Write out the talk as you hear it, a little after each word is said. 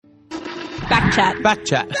Backchat.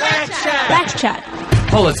 Backchat. Backchat.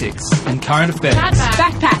 Politics and current affairs.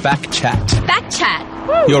 Backpack. Backchat.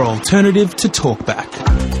 Backchat. Your alternative to Talkback.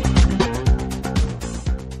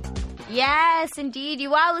 Yes, indeed.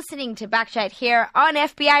 You are listening to Backchat here on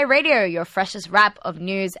FBI Radio, your freshest wrap of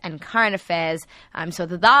news and current affairs. I'm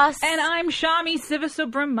Sotha Das. And I'm Shami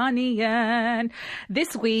Sivasubramanian.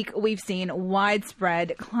 This week, we've seen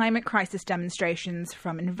widespread climate crisis demonstrations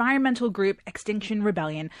from environmental group Extinction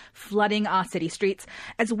Rebellion flooding our city streets,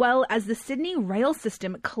 as well as the Sydney rail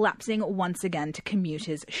system collapsing once again to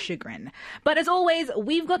commuters' chagrin. But as always,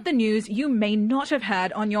 we've got the news you may not have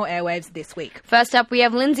heard on your airwaves this week. First up, we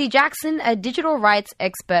have Lindsay Jackson, a digital rights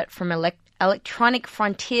expert from Electronic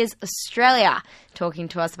Frontiers Australia, talking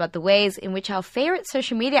to us about the ways in which our favourite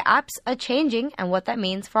social media apps are changing and what that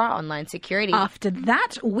means for our online security. After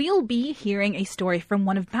that, we'll be hearing a story from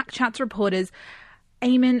one of Backchat's reporters,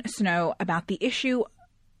 Eamon Snow, about the issue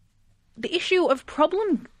of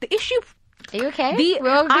problem. The issue. Are you okay? We're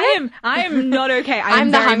all good? I am not okay.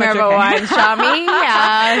 I'm the hungover one, Shami.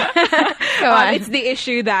 Go on. It's the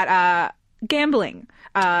issue that gambling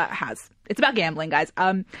has. It's about gambling, guys.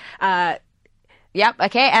 Yep,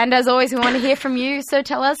 okay. And as always, we want to hear from you. So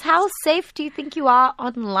tell us, how safe do you think you are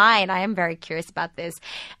online? I am very curious about this.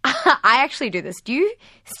 I actually do this. Do you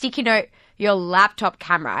sticky note your laptop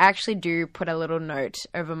camera? I actually do put a little note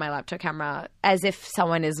over my laptop camera as if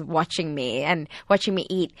someone is watching me and watching me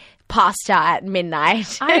eat pasta at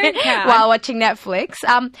midnight while watching Netflix.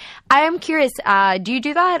 I am curious, do you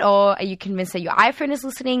do that, or are you convinced that your iPhone is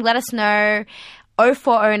listening? Let us know.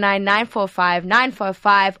 0409 945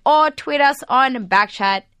 945 or tweet us on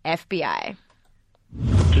Backchat FBI.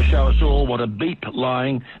 To show us all what a beep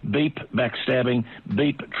lying, beep backstabbing,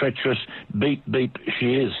 beep treacherous, beep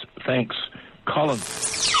she is. Thanks, Colin.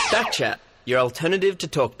 Backchat, your alternative to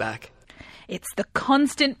Talkback. It's the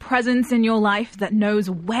constant presence in your life that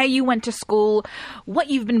knows where you went to school, what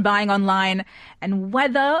you've been buying online, and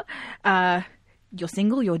whether you're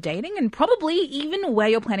single, you're dating, and probably even where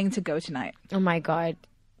you're planning to go tonight. Oh my God.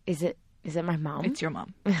 Is it my mum? It's your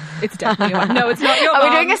mum. It's definitely your mum. No, it's not your mum. Are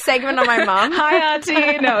we doing a segment on my mum? Hi,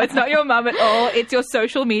 Auntie. No, it's not your mum at all. It's your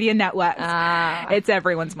social media networks. It's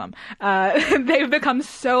everyone's mum. They've become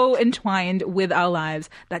so entwined with our lives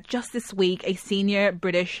that just this week, a senior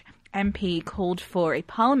British MP called for a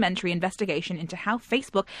parliamentary investigation into how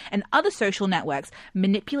Facebook and other social networks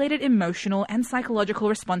manipulated emotional and psychological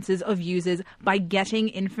responses of users by getting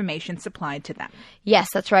information supplied to them. Yes,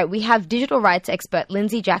 that's right. We have digital rights expert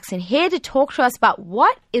Lindsay Jackson here to talk to us about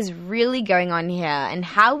what is really going on here and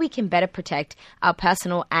how we can better protect our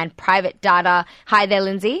personal and private data. Hi there,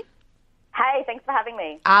 Lindsay. Hey, thanks for having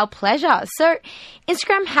me. Our pleasure. So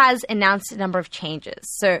Instagram has announced a number of changes.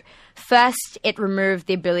 So first, it removed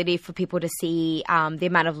the ability for people to see the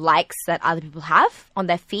amount of likes that other people have on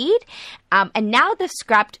their feed. And now they've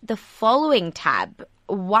scrapped the following tab.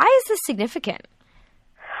 Why is this significant?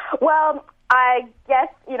 Well, I guess,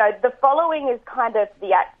 the following is kind of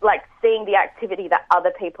seeing the activity that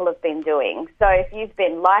other people have been doing. So if you've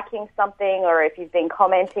been liking something or if you've been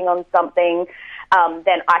commenting on something,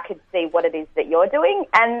 then I could see what it is that you're doing.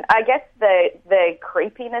 And I guess the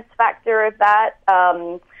creepiness factor of that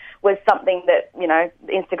was something that,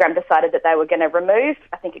 Instagram decided that they were going to remove.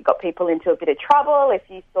 I think it got people into a bit of trouble if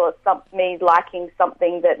you saw me liking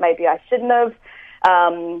something that maybe I shouldn't have.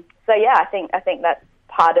 I think that's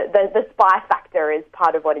part of the spy factor is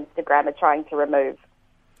part of what Instagram are trying to remove.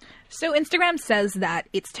 So Instagram says that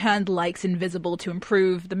it's turned likes invisible to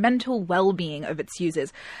improve the mental well-being of its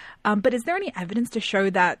users. But is there any evidence to show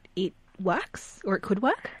that it works or it could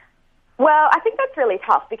work? Well, I think that's really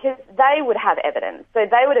tough because they would have evidence. So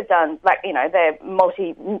they would have done, they're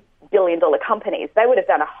multi-billion-dollar companies. They would have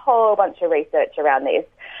done a whole bunch of research around this,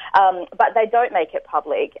 but they don't make it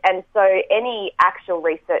public. And so any actual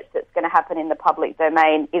research that's going to happen in the public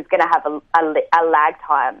domain is going to have a lag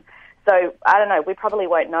time. So, I don't know, we probably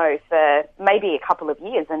won't know for maybe a couple of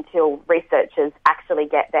years until researchers actually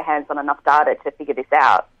get their hands on enough data to figure this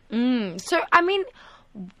out.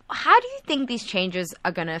 How do you think these changes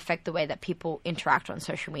are going to affect the way that people interact on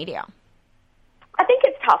social media? I think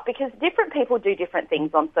it's tough because different people do different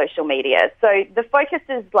things on social media. So the focus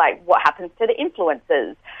is like what happens to the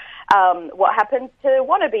influencers, what happens to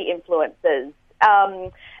wannabe influencers,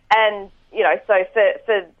 so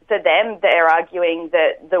for them, they're arguing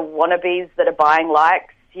that the wannabes that are buying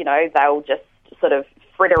likes, they'll just sort of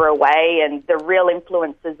fritter away and the real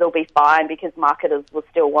influencers will be fine because marketers will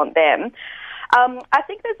still want them. I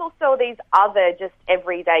think there's also these other just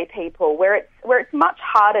everyday people where it's much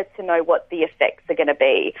harder to know what the effects are going to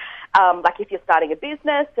be. Like if you're starting a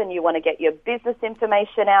business and you want to get your business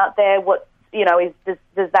information out there, what's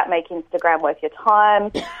does that make Instagram worth your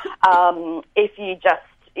time? If you just,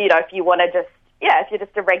 if you want to just, if you're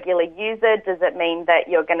just a regular user, does it mean that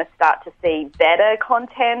you're going to start to see better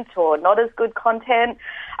content or not as good content?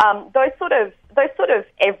 Those sort of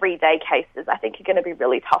everyday cases, I think, are going to be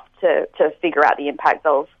really tough to figure out the impact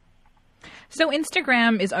of. So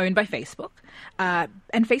Instagram is owned by Facebook,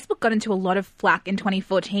 and Facebook got into a lot of flack in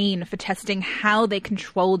 2014 for testing how they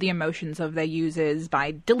control the emotions of their users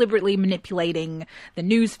by deliberately manipulating the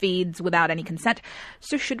news feeds without any consent.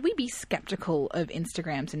 So should we be skeptical of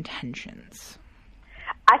Instagram's intentions?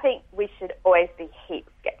 I think we should always be heap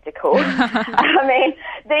skeptical. I mean,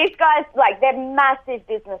 these guys, they're massive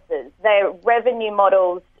businesses. Their revenue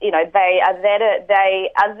models, they are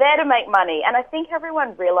there to make money. And I think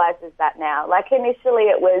everyone realizes that now. Initially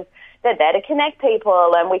it was, they're there to connect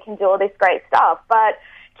people and we can do all this great stuff. But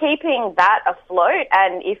keeping that afloat,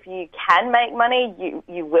 and if you can make money,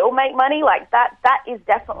 you will make money, that is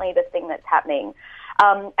definitely the thing that's happening.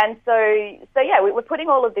 And so we're putting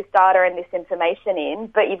all of this data and this information in,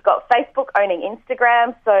 but you've got Facebook owning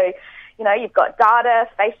Instagram, so, you've got data,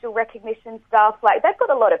 facial recognition stuff, they've got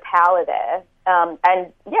a lot of power there.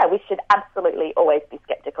 And we should absolutely always be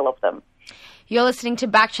skeptical of them. You're listening to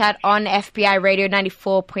Backchat on FBI Radio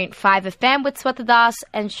 94.5 FM with Swetha Das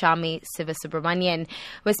and Shami Sivasubramanian.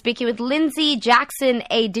 We're speaking with Lindsay Jackson,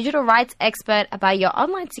 a digital rights expert, about your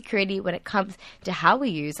online security when it comes to how we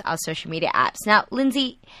use our social media apps. Now,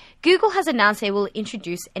 Lindsay, Google has announced they will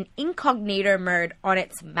introduce an incognito mode on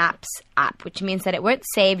its Maps app, which means that it won't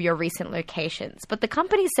save your recent locations. But the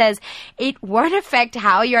company says it won't affect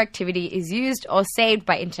how your activity is used or saved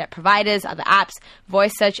by internet providers, other apps,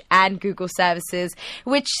 voice search, and Google services,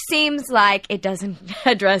 which seems like it doesn't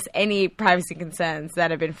address any privacy concerns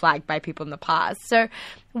that have been flagged by people in the past. So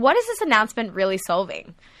what is this announcement really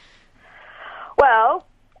solving? Well,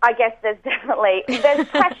 I guess there's pressure.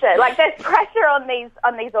 There's pressure on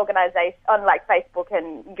these organizations, on Facebook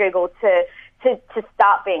and Google to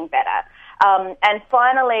start being better. And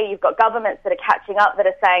finally, you've got governments that are catching up that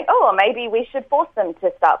are saying, maybe we should force them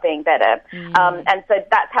to start being better. And so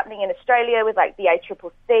that's happening in Australia with the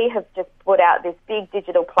ACCC have just put out this big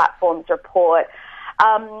digital platforms report.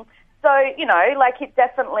 So,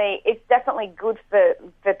 it's definitely good for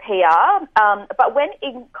PR. But when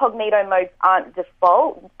incognito modes aren't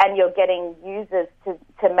default and you're getting users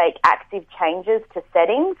to make active changes to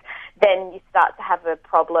settings, then you start to have a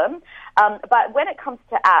problem. But when it comes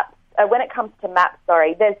to apps, Maps,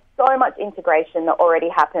 there's so much integration that already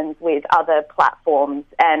happens with other platforms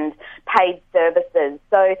and paid services.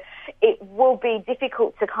 So it will be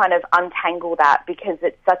difficult to kind of untangle that because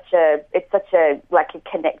it's such a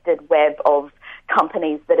connected web of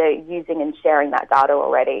companies that are using and sharing that data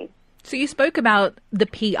already. So you spoke about the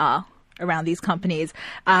PR around these companies.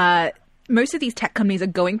 Most of these tech companies are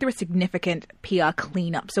going through a significant PR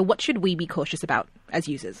cleanup. So what should we be cautious about as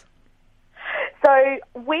users? So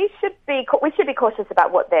we should be cautious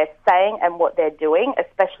about what they're saying and what they're doing,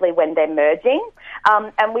 especially when they're merging.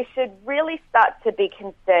 And we should really start to be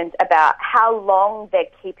concerned about how long they're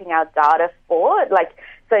keeping our data for.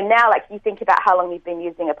 So now, you think about how long you've been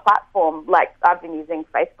using a platform. I've been using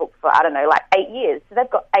Facebook for, 8 years. So they've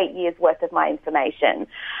got 8 years worth of my information.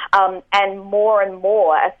 And more,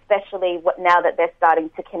 especially now that they're starting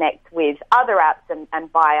to connect with other apps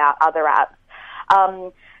and buy out other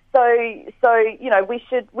apps. So we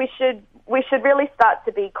should really start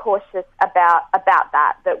to be cautious about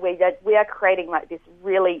that we are creating this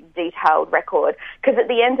really detailed record, because at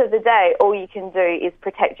the end of the day, all you can do is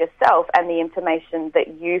protect yourself and the information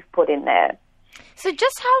that you've put in there. So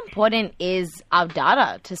just how important is our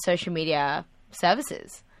data to social media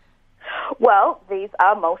services? Well, these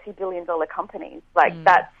are multi-billion-dollar companies.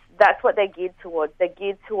 That's what they're geared towards. They're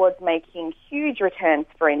geared towards making huge returns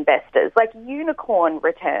for investors, unicorn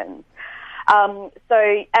returns. And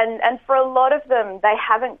for a lot of them, they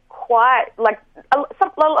haven't quite, a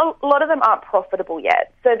lot of them aren't profitable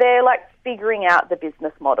yet. So they're figuring out the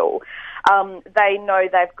business model. They know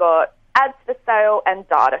they've got ads for sale and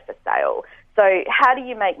data for sale. So how do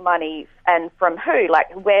you make money, and from who?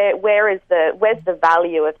 Where's the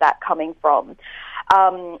value of that coming from?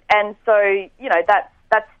 And so,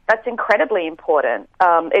 that's incredibly important.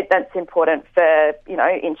 That's important for,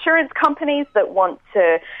 insurance companies that want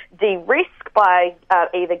to de-risk by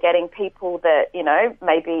either getting people that,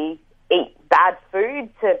 maybe eat bad food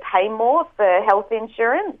to pay more for health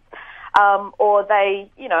insurance, or they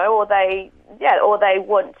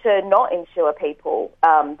want to not insure people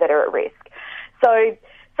that are at risk. So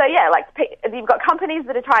So yeah, like you've got companies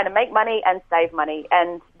that are trying to make money and save money,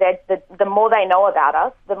 and the more they know about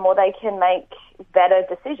us, the more they can make better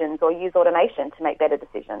decisions or use automation to make better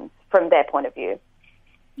decisions from their point of view.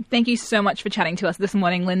 Thank you so much for chatting to us this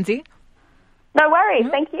morning, Lindsay. No worries.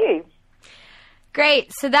 Thank you.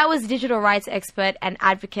 Great. So that was digital rights expert and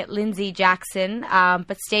advocate Lindsay Jackson.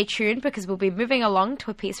 But stay tuned because we'll be moving along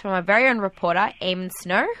to a piece from our very own reporter, Eamon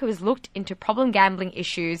Snow, who has looked into problem gambling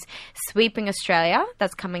issues sweeping Australia.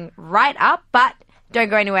 That's coming right up. But don't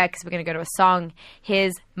go anywhere because we're going to go to a song.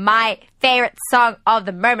 Here's my favourite song of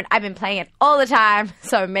the moment. I've been playing it all the time,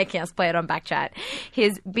 so making us play it on Backchat.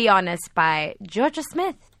 Here's Be Honest by Georgia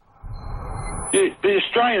Smith. The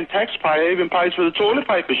Australian taxpayer even pays for the toilet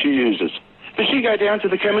paper she uses. Does she go down to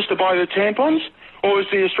the chemist to buy the tampons? Or is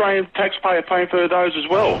the Australian taxpayer paying for those as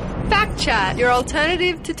well? Backchat, your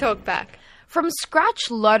alternative to Talkback. From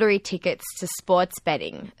scratch lottery tickets to sports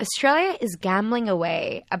betting, Australia is gambling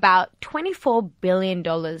away about $24 billion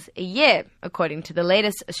a year, according to the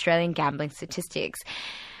latest Australian gambling statistics.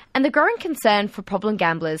 And the growing concern for problem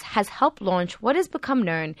gamblers has helped launch what has become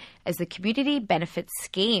known as the Community Benefits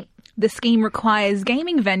Scheme. The scheme requires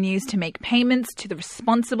gaming venues to make payments to the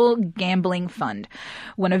Responsible Gambling Fund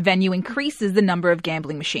when a venue increases the number of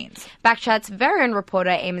gambling machines. Backchat's very own reporter,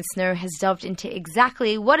 Eamon Snow, has delved into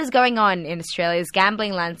exactly what is going on in Australia's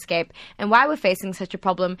gambling landscape and why we're facing such a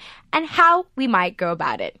problem and how we might go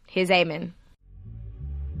about it. Here's Eamon.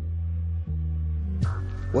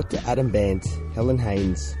 What do Adam Bant, Helen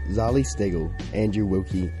Haynes, Zali Stegel, Andrew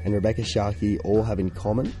Wilkie and Rebecca Sharkey all have in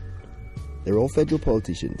common? They're all federal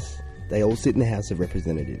politicians. They all sit in the House of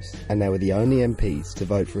Representatives, and they were the only MPs to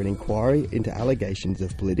vote for an inquiry into allegations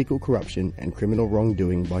of political corruption and criminal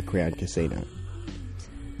wrongdoing by Crown Casino.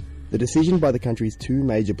 The decision by the country's two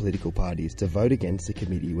major political parties to vote against the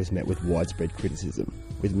committee was met with widespread criticism,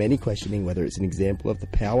 with many questioning whether it's an example of the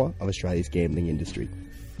power of Australia's gambling industry.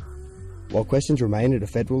 While questions remain at a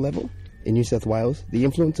federal level, in New South Wales, the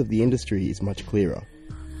influence of the industry is much clearer.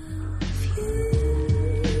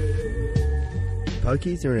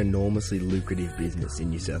 Pokies are an enormously lucrative business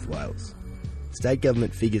in New South Wales. State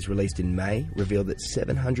government figures released in May revealed that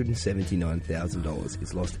 $779,000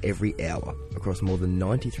 is lost every hour across more than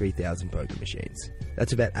 93,000 poker machines.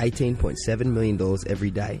 That's about $18.7 million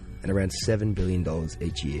every day and around $7 billion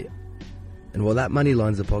each year. And while that money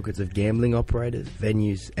lines the pockets of gambling operators,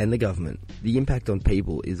 venues and the government, the impact on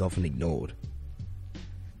people is often ignored.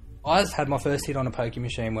 I had my first hit on a pokie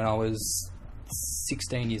machine when I was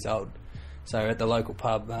 16 years old. So at the local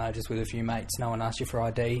pub, just with a few mates, no one asked you for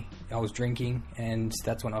ID. I was drinking, and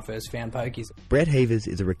that's when I first found pokies. Brett Heavers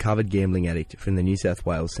is a recovered gambling addict from the New South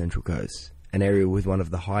Wales Central Coast, an area with one of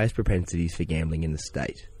the highest propensities for gambling in the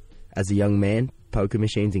state. As a young man, poker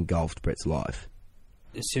machines engulfed Brett's life.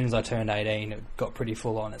 As soon as I turned 18, it got pretty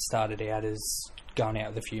full on. It started out as going out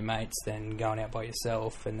with a few mates, then going out by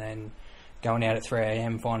yourself, and then going out at 3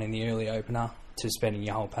 a.m, finding the early opener, to spending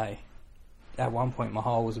your whole pay. At one point, my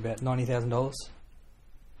hole was about $90,000.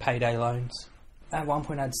 Payday loans. At one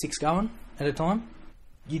point, I had 6 going at a time.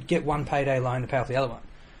 You'd get one payday loan to pay off the other one.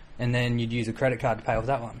 And then you'd use a credit card to pay off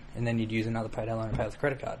that one. And then you'd use another payday loan to pay off the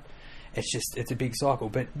credit card. It's a big cycle.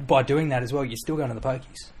 But by doing that as well, you're still going to the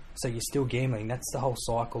pokies. So you're still gambling. That's the whole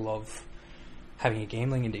cycle of having a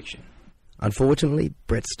gambling addiction. Unfortunately,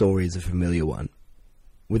 Brett's story is a familiar one.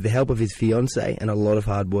 With the help of his fiancée and a lot of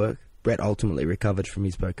hard work, Brett ultimately recovered from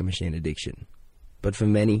his poker machine addiction. But for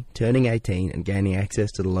many, turning 18 and gaining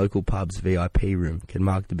access to the local pub's VIP room can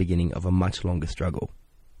mark the beginning of a much longer struggle.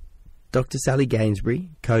 Dr. Sally Gainsbury,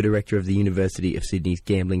 co-director of the University of Sydney's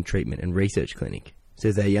Gambling Treatment and Research Clinic,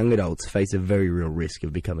 says our young adults face a very real risk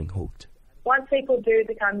of becoming hooked. Once people do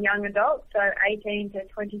become young adults, so 18 to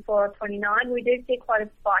 24 or 29, we do see quite a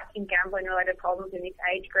spike in gambling-related problems in this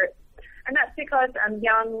age group. And that's because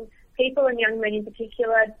young people and young men in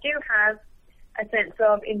particular do have a sense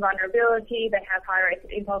of invulnerability, they have high rates of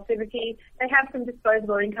impulsivity, they have some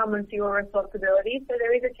disposable income and fewer responsibilities, so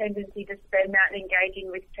there is a tendency to spend that engaging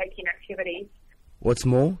with taking activities. What's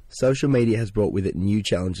more, social media has brought with it new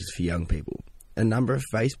challenges for young people. A number of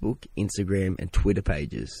Facebook, Instagram and Twitter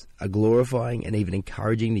pages are glorifying and even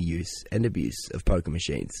encouraging the use and abuse of poker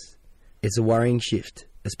machines. It's a worrying shift,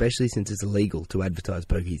 especially since it's illegal to advertise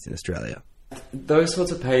pokies in Australia. Those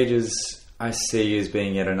sorts of pages I see as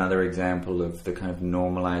being yet another example of the kind of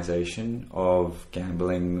normalisation of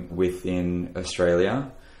gambling within Australia.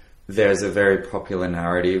 There's a very popular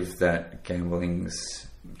narrative that gambling's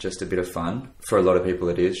just a bit of fun. For a lot of people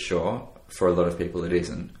it is, sure. For a lot of people it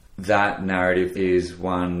isn't. That narrative is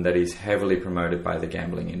one that is heavily promoted by the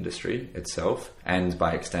gambling industry itself and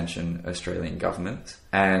by extension Australian government.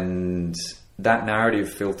 And that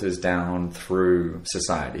narrative filters down through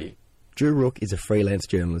society. Drew Rook is a freelance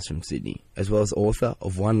journalist from Sydney, as well as author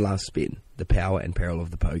of One Last Spin, The Power and Peril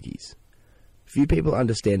of the Pokies. Few people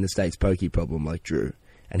understand the state's pokey problem like Drew,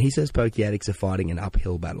 and he says pokey addicts are fighting an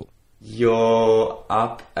uphill battle. You're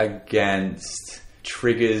up against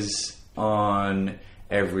triggers on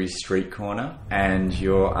every street corner, and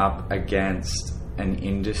you're up against an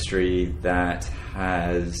industry that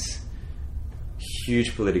has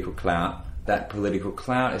huge political clout. That political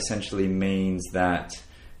clout essentially means that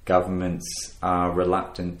governments are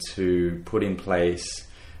reluctant to put in place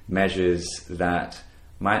measures that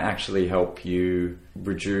might actually help you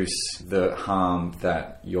reduce the harm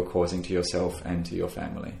that you're causing to yourself and to your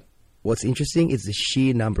family. What's interesting is the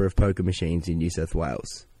sheer number of poker machines in New South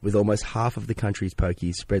Wales, with almost half of the country's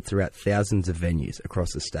pokies spread throughout thousands of venues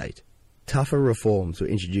across the state. Tougher reforms were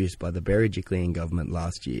introduced by the Berejiklian government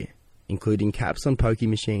last year, including caps on pokie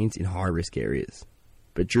machines in high-risk areas.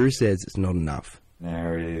 But Drew says it's not enough.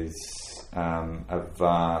 There is a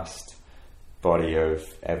vast body of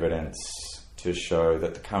evidence to show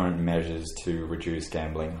that the current measures to reduce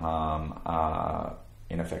gambling harm are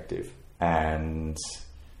ineffective, and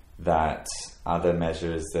that other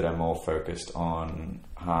measures that are more focused on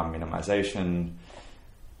harm minimisation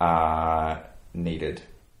are needed.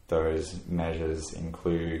 Those measures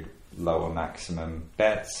include lower maximum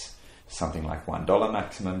bets, something like $1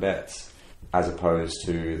 maximum bets, as opposed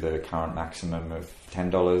to the current maximum of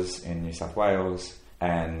 $10 in New South Wales,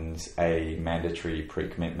 and a mandatory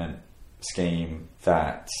pre-commitment scheme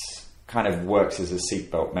that kind of works as a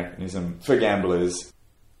seatbelt mechanism for gamblers.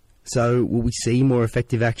 So, will we see more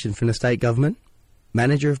effective action from the state government?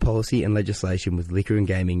 Manager of Policy and Legislation with Liquor and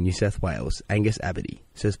Gaming New South Wales, Angus Abberty,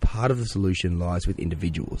 says part of the solution lies with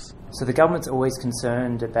individuals. So the government's always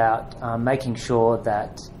concerned about making sure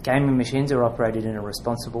that gaming machines are operated in a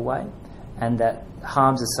responsible way and that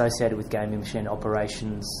harms associated with gaming machine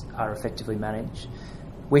operations are effectively managed.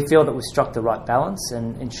 We feel that we've struck the right balance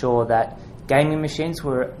and ensure that gaming machines,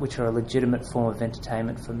 which are a legitimate form of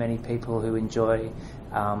entertainment for many people who enjoy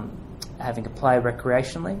having a play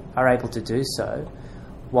recreationally, are able to do so,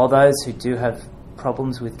 while those who do have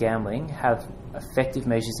problems with gambling have effective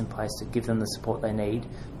measures in place to give them the support they need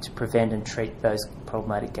to prevent and treat those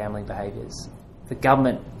problematic gambling behaviours. The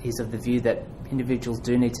government is of the view that individuals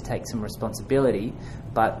do need to take some responsibility,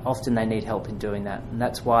 but often they need help in doing that. And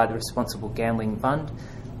that's why the Responsible Gambling Fund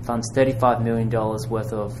funds $35 million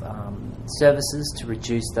worth of services to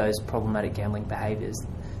reduce those problematic gambling behaviours.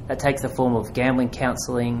 That takes the form of gambling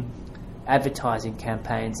counselling, advertising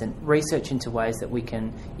campaigns, and research into ways that we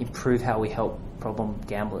can improve how we help problem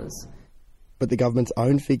gamblers. But the government's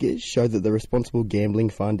own figures show that the Responsible Gambling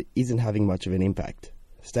Fund isn't having much of an impact.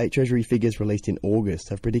 State Treasury figures released in August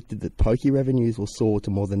have predicted that pokey revenues will soar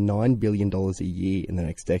to more than $9 billion a year in the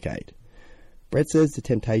next decade. Brett says the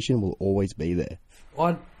temptation will always be there.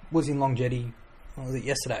 I was in Long Jetty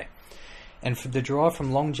yesterday, and for the drive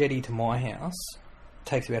from Long Jetty to my house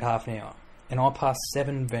takes about half an hour, and I passed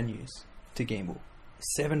 7 venues to gamble.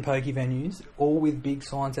 7 pokey venues, all with big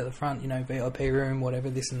signs out the front, VIP room, whatever,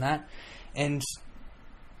 this and that. And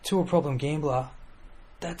to a problem gambler,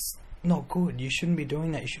 that's not good. You shouldn't be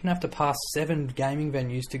doing that. You shouldn't have to pass 7 gaming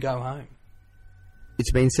venues to go home.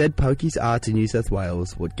 It's been said pokies are to New South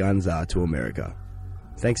Wales what guns are to America.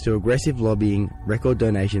 Thanks to aggressive lobbying, record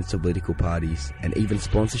donations to political parties, and even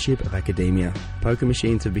sponsorship of academia, poker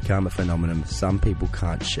machines have become a phenomenon some people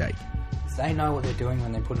can't shake. They know what they're doing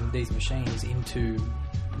when they're putting these machines into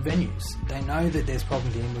venues. They know that there's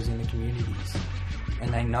problem gamblers in the communities,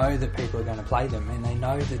 and they know that people are going to play them, and they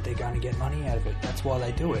know that they're going to get money out of it. That's why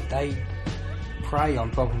they do it. They prey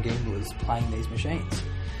on problem gamblers playing these machines.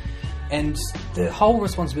 And the whole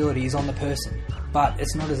responsibility is on the person, but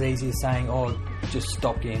it's not as easy as saying, just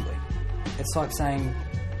stop gambling. It's like saying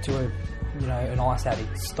to an ice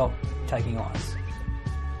addict, stop taking ice.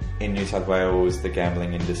 In New South Wales, the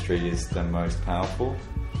gambling industry is the most powerful,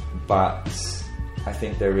 but I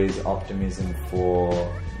think there is optimism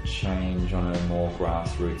for change on a more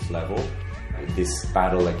grassroots level. This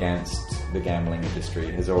battle against the gambling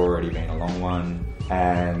industry has already been a long one,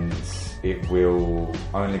 and it will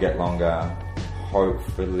only get longer.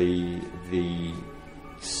 Hopefully the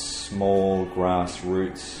small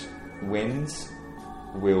grassroots wins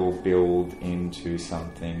will build into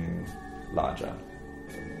something larger.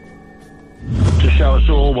 To show us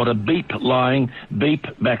all what a beep lying, beep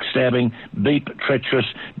backstabbing, beep treacherous,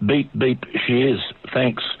 beep she is.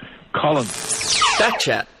 Thanks, Colin.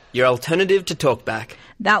 Backchat, your alternative to Talkback.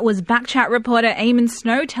 That was Backchat reporter Eamon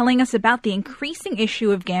Snow telling us about the increasing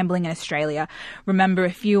issue of gambling in Australia. Remember,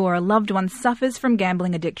 if you or a loved one suffers from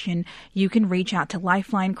gambling addiction, you can reach out to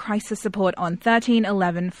Lifeline Crisis Support on 13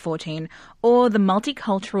 11 14 or the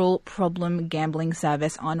Multicultural Problem Gambling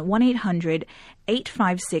Service on 1800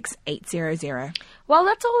 856 800. Well,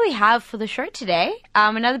 that's all we have for the show today.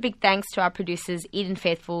 Another big thanks to our producers, Eden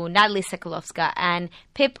Faithful, Natalie Sekulovska, and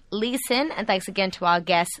Pip Leeson. And thanks again to our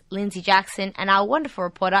guests, Lindsay Jackson, and our wonderful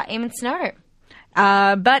reporter, Eamon Snow.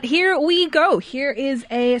 But here we go. Here is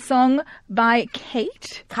a song by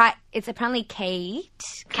Kate. It's apparently Kate.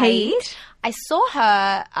 Kate. I saw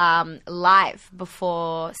her live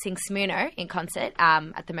before Sing Smuno in concert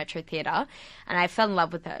at the Metro Theatre, and I fell in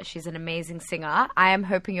love with her. She's an amazing singer. I am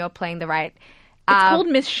hoping you're playing the right... It's called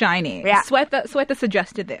Miss Shiny. Yeah. Swetha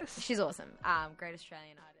suggested this. She's awesome. Great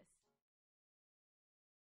Australian artist.